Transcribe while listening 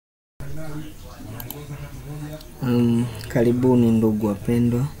Karibuni ndugu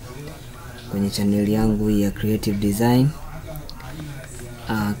wapendwa kwenye channel yangu ya creative design.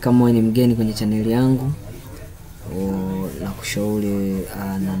 Kama wewe ni mgeni kwenye channel yangu, na kushauri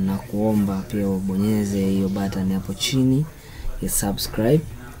na kuomba pia ubonyeze hiyo button hapo chini ya subscribe,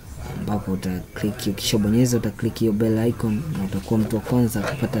 ambapo ukishabonyeza utaklik hiyo bell icon na utakuwa mtu wa kwanza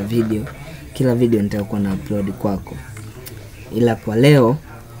kupata kila video nitakuwa na upload kwako. Ila kwa leo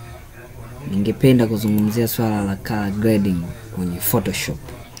ningependa kuzungumzia swala la color grading kwenye Photoshop.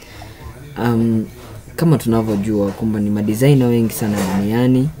 Kama tunavyojua kwamba ni madesigner wengi sana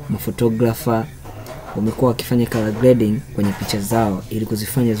duniani, maphotographer wamekuwa wakifanya color grading kwenye picha zao ili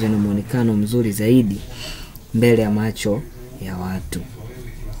kuzifanya ziwe na muonekano mzuri zaidi mbele ya macho ya watu.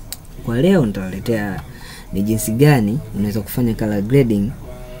 Kwa leo nitawaletea ni jinsi gani unaweza kufanya color grading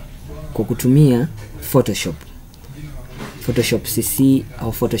kwa kutumia Photoshop CC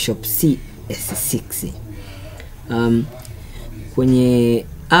au Photoshop CS6. Kwenye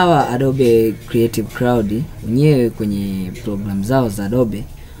Adobe Creative Cloud wenyewe, kwenye program zao za Adobe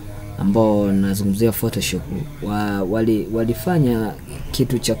ambao nazungumzia Photoshop, walifanya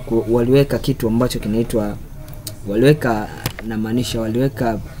kitu cha waliweka kitu ambacho kinaitwa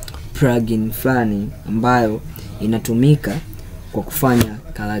waliweka plugin fulani ambayo inatumika kwa kufanya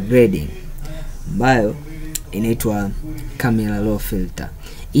color grading, ambayo inaitwa camera raw filter.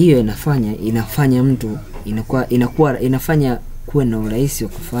 Hiyo inafanya mtu inafanya kuwe na urahisi wa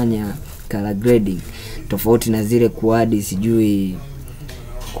kufanya color grading, tofauti na zile kuadi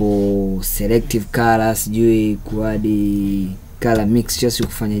selective color, kuadi color mixtures,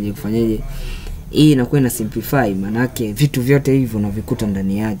 kufanyaje. Hii inakuwa ina simplify, manake vitu vyote hivyo unavikuta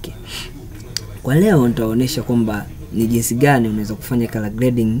ndani yake. Kwa leo nitaonyesha kwamba ni jinsi gani unaweza kufanya color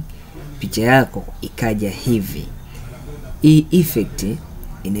grading picha yako ikaja hivi. Hii effect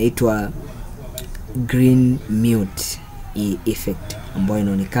inaitwa green mute. Hii effect ambayo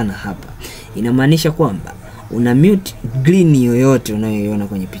inaonekana hapa inamaanisha kwamba una mute green yoyote unayoiona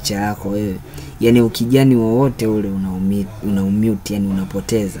kwenye picha yako wewe, yani ukijani wowote ule una mute, yani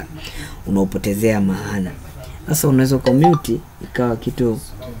unaupotezea maana. Sasa unaweza kumute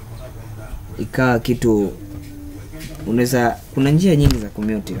ikawa kitu unaweza, kuna njia nyingi za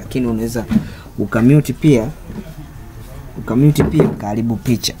kumute, lakini unaweza ukamute pia karibu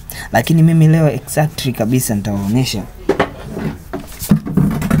picha. Lakini mimi leo exactly kabisa nitawaonyesha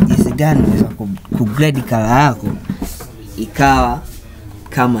jinsi gani unaweza kugrade color yako ikawa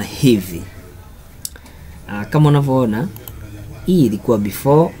kama hivi. Kama unavyoona, hii ilikuwa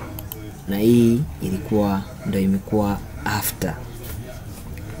before na hii ndio imekuwa after.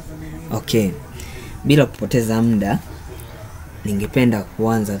 Okay, bila kupoteza muda ningependa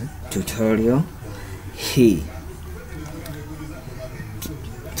kuanza tutorial hii.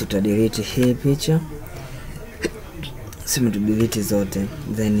 Tutadelete hii picha, sema tudelete zote,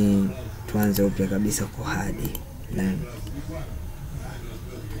 then tuanze upya kabisa kwa hadi.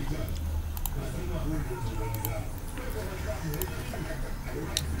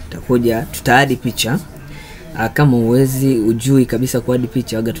 Tutaadi picha. Kama ujui kabisa kuadi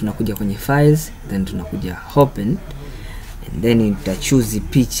picha, waga tunakuja kwenye files, then tunakuja open, and then choose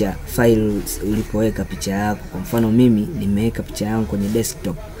picha files ulipoweka picha yako. Kwa mfano mimi nimeweka picha yangu kwenye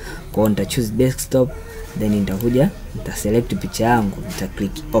desktop, kwa hiyo choose desktop, then nita select picha yangu,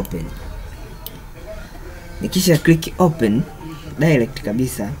 click open. Nikisha click open, direct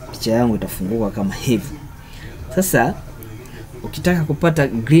kabisa picha yangu itafunguka kama hivi. Sasa ukitaka kupata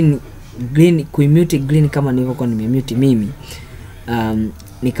green kuimute green kama nilivyokuwa nimemute mimi,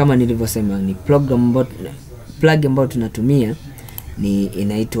 ni kama nilivyosema, ni plug ambayo tunatumia ni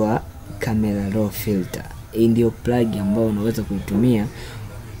inaitwa camera raw filter. Hii ndio plug ambayo unaweza kuitumia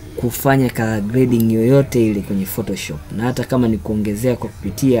kufanya color grading yoyote ile kwenye Photoshop, na hata kama ni kuongezea kwa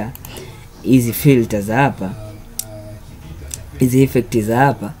kupitia hizi filters za hapa, hizi effects za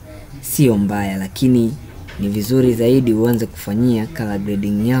hapa, sio mbaya, lakini ni vizuri zaidi uanze kufanyia color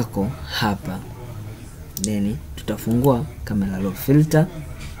grading yako hapa. Then tutafungua camera raw filter.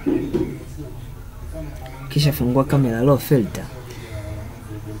 Kisha fungua camera raw filter,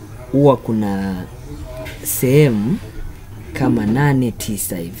 huwa kuna sehemu kama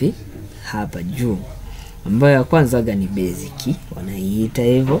 8-9 hivi hapa juu, ambayo ya kwanza waga ni basic, wanaiita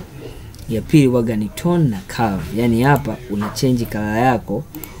hivyo. Ya pili waga ni tone na curve, yani hapa una change color yako,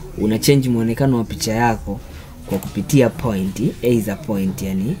 una change muonekano wa picha yako kwa kupitia point,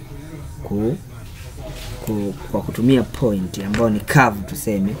 yani kwa kutumia point ambayo ni curve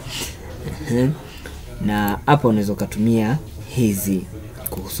tuseme. Na hapa unaweza kutumia hizi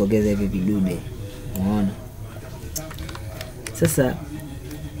kusogeza hivi vidude, unaona. Sasa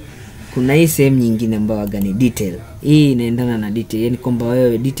kuna hii sehemu nyingine ambayo ni detail. Hii inaendana na detail, yani kwamba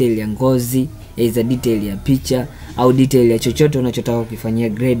wewe detail ya ngozi, aidha detail ya picha au detail ya chochote unachotaka kufanyia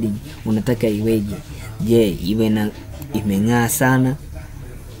grading, unataka iweje? Je, iwe na imeng'aa sana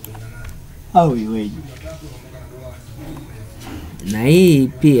au iweje? Na hii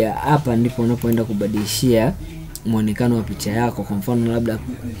pia hapa ndipo unapoenda kubadilishia muonekano wa picha yako. Kwa mfano labda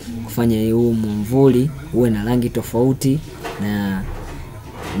kufanya huu mvuli uwe na rangi tofauti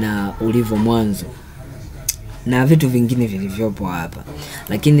na ulivyo mwanzo na vitu vingine vilivyopo hapa.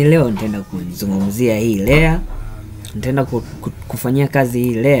 Lakini leo nitaenda kuzungumzia hii layer. Nitaenda kufanyia kazi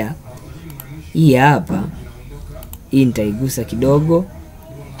hii layer. Hii hapa, hii nitaigusa kidogo.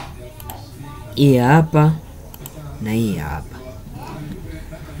 Hii hapa na hii hapa.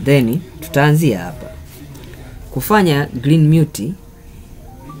 Then tutaanzia hapa. Kufanya green mute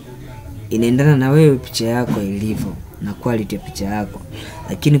inaendana na wewe picha yako ilivyo na quality ya picha yako.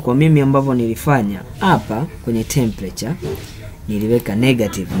 Lakini kwa mimi ambavyo nilifanya hapa kwenye temperature niliweka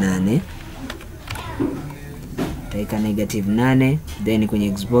 -8. Taika -8, then kwenye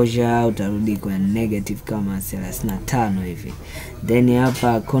exposure utarudi kwa negative kama 35 hivi. Then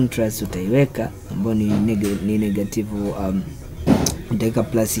hapa contrast utaiweka ambayo ni negative nitaweka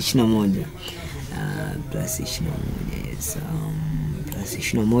 +21. +21, yes.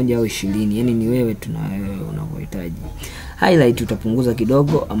 +21 au 20, yani ni wewe unavyohitaji. Highlight utapunguza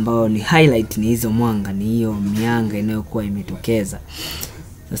kidogo, ambao ni highlight ni hizo mwanga, ni hiyo mianga inayokuwa imetokeza.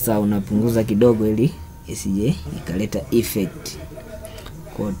 Sasa unapunguza kidogo ili isije ikaleta effect.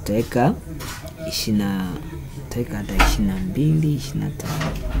 Kwa tutaweka 20, tutaweka hata 22, 25.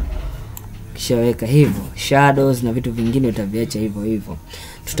 Kisha weka hivyo. Shadows na vitu vingine utaviacha hivyo hivyo.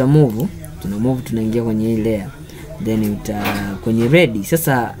 Tunaingia kwenye hii layer. Then kwenye ready.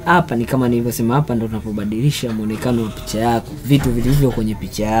 Sasa hapa ni kama nilivyosema, hapa ndo tunapobadilisha muonekano wa picha yako, vitu vilivyo kwenye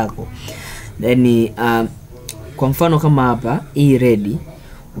picha yako. Then kwa mfano kama hapa hii ready,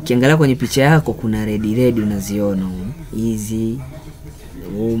 ukiangalia kwenye picha yako kuna ready unaziona hizi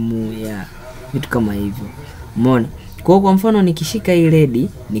ya vitu kama hivyo. Umeona? Kwa mfano nikishika hii ready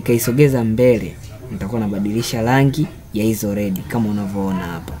nikaisogeza mbele, nitakuwa nabadilisha rangi ya hizo ready kama unavyoona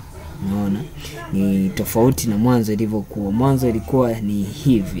hapa. Unaona? Ni tofauti na mwanzo ilivyokuwa. Mwanzo ilikuwa ni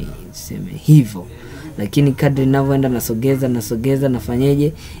hivi, tuseme hivyo. Lakini kadri ninavyoenda nasogeza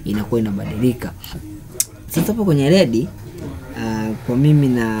nafanyeje, inakuwa inabadilika. Sasa hapo kwenye ready kwa mimi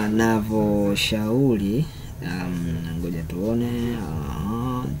ninavyoshauri, ngoja tuone,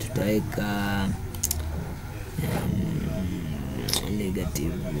 tutaweka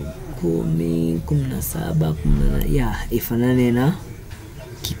negative 10, 17, 18, ifanane na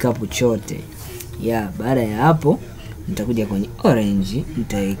kikapu chote. Baada ya hapo nitakuja kwenye orange,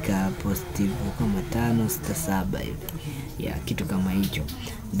 nitaweka positive kama 5, 6, 7 hivi. Kitu kama hicho.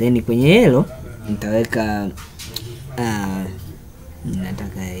 Then kwenye yellow nitaweka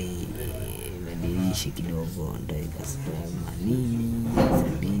nataka ibadilishe kidogo, nitaweka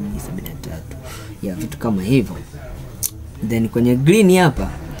 80, 73. Vitu kama hivyo. Then kwenye green hapa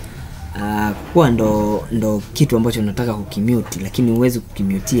kwa ndo kitu ambacho nataka kukimute, lakini uweze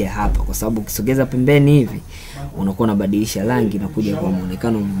kukimutia hapa kwa sababu ukisogeza pembeni hivi unakuwa unabadilisha rangi na kuja kwa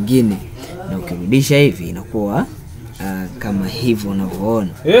muonekano mwingine, na ukirudisha hivi inakuwa kama hivyo unavyoona.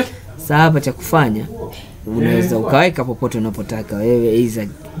 Sasa hapa cha kufanya, unaweza ukaweka popote unapotaka wewe, aidha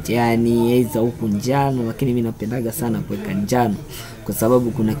kijani, aidha huku njano, lakini mimi napendaga sana kuweka njano kwa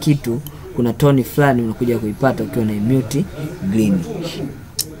sababu kuna toni fulani unakuja kuipata ukiwa na mute green.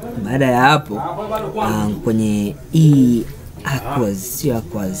 Baada ya hapo kwenye hii aquas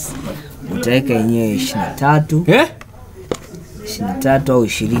utaweka yenyewe 23 au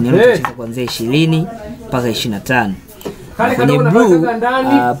 20, utacheza kuanzia 20 mpaka 25. Kwenye blue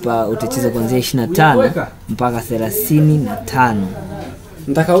hapa utacheza kuanzia 25 mpaka 35.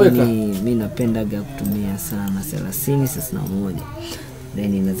 Mimi napendaga kutumia sana 30, 31.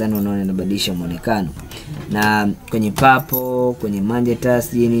 Then nadhani unaona inabadilisha muonekano. Na kwenye purple, kwenye magenta,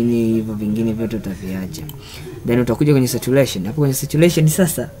 nini hivyo vingine vyote utaviacha. Then utakuja kwenye saturation. Hapo kwenye saturation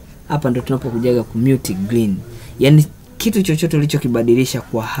sasa, hapa ndo tunapokujaga kumute green. Yaani kitu chochote ulichokibadilisha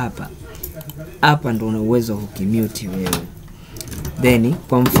kwa hapa ndo una uwezo wa kukimute wewe. Then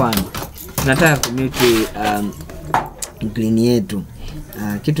kwa mfano tunataka kumute green yetu.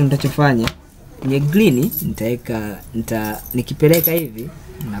 Kitu nitachofanya kwenye green nikipeleka hivi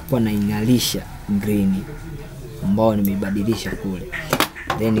nakuwa naingalisha green ambao nimeibadilisha kule.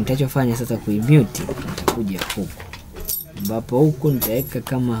 Then nitachofanya sasa kuimute, nitakuja huku ambapo huku nitaweka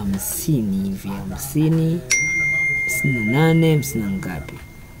kama 50 hivi, 50, 58, 50 ngapi.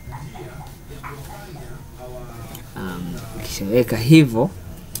 Kisha weka hivyo,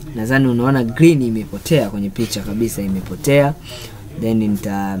 nadhani unaona green imepotea kwenye picha kabisa, imepotea. Then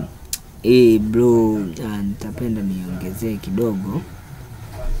hii blue nitapenda niongezee kidogo,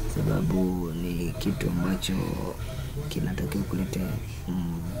 sababu ni kitu ambacho kinatakiwa kuleta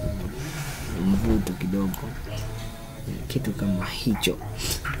mvuto kidogo, kitu kama hicho.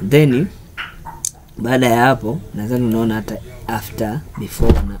 Then baada ya hapo nadhani unaona hata after,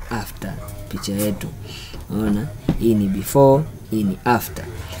 before na after picha yetu. Unaona hii ni before, hii ni after.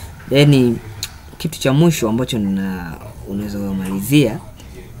 Then kitu cha mwisho ambacho unaweza kumalizia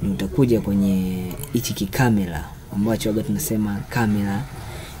ni utakuja kwenye hichi kikamera ambacho waga tunasema camera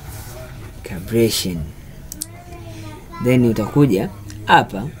calibration. Then utakuja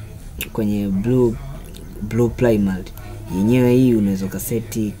hapa kwenye blue primal yenyewe. Hii unaweza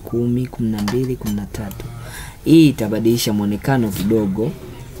kaseti 10, 12, 13. Hii itabadilisha muonekano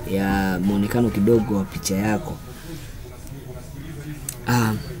kidogo wa picha yako.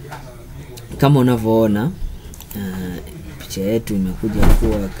 Kama unavyoona picha yetu imekuja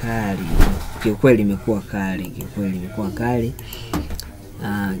kuwa kali. Kiukweli imekuwa kali.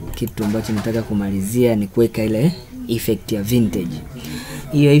 Kitu ambacho nataka kumalizia ni kuweka ile effect ya vintage.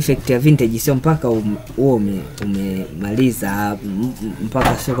 Hiyo effect ya vintage sio mpaka umemaliza,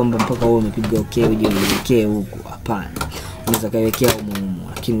 mpaka sio kwamba mpaka umepiga okay uje uwekee huko. Hapana, unaweza kaiwekea huko,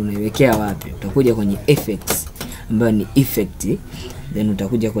 lakini unaiwekea wapi? Utakuja kwenye effects ambayo ni effect, then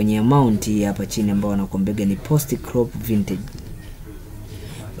utakuja kwenye amount hii hapa chini ambayo wanakuambia ni post crop vintage.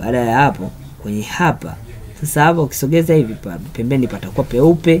 Baada ya hapo kwenye hapa sasa, hapa ukisogeza hivi pembeni patakuwa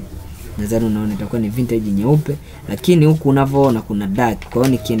peupe. Nadhani unaona itakuwa ni vintage nyeupe, lakini huku unavyoona kuna dark. Kwa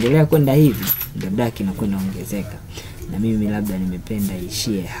hiyo nikiendelea kwenda hivi ndio dark inakuwa inaongezeka, na mimi labda nimependa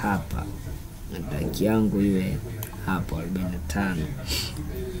ishie hapa, na dark yangu iwe hapo 45.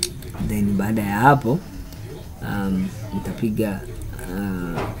 Then baada ya hapo nitapiga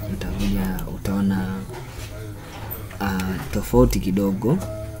utaona tofauti kidogo.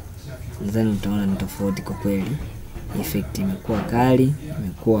 Nadhani utaona ni tofauti kwa kweli. Effect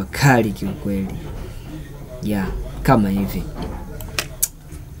imekuwa kali kiukweli. Kama hivi.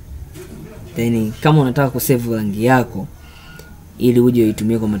 Then kama unataka kusave rangi yako ili uje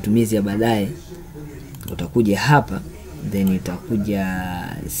uitumie kwa matumizi ya baadaye, utakuja hapa, then utakuja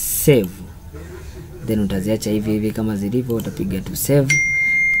save. Then utaziacha hivi kama zilivyo, utapiga tu save,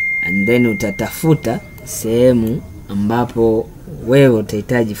 and then utatafuta sehemu ambapo wewe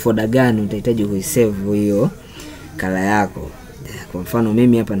utahitaji folder gani utahitaji kuisave hiyo kala yako. Kwa mfano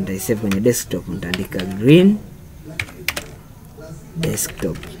mimi hapa nitaisave kwenye desktop, nitaandika green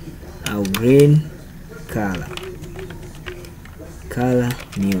desktop au green color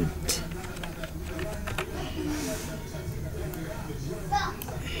mute.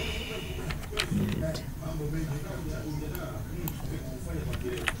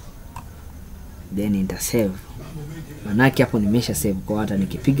 Then nita save. Manake hapo nimesha save, kwa hata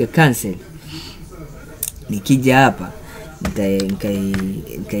nikipiga cancel, nikija hapa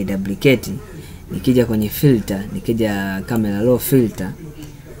nikai duplicate, nikija kwenye filter, nikija camera raw filter,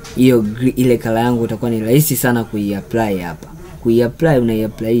 hiyo ile kala yangu itakuwa ni rahisi sana kuiapply hapa. Kuiapply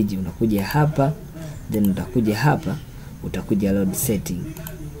unaiapplyje? Unakuja hapa, then utakuja hapa, utakuja load setting.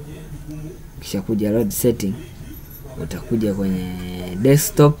 Kisha kuja load setting, utakuja kwenye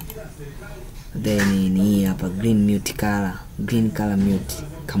desktop, then ni hapa green color mute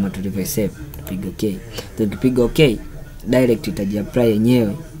kama tulivyo save. Piga okay. Tukipiga okay, direct itajiapply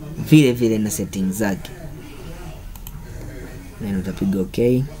yenyewe vile na settings zake. Then utapiga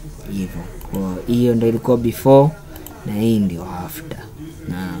okay hivyo. Kwa hiyo ndio ilikuwa before na hii ndio after.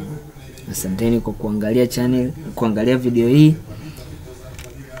 Na asanteni kwa kuangalia video hii.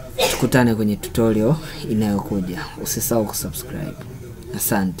 Tukutane kwenye tutorial inayokuja. Usisahau kusubscribe.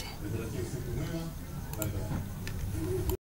 Asante.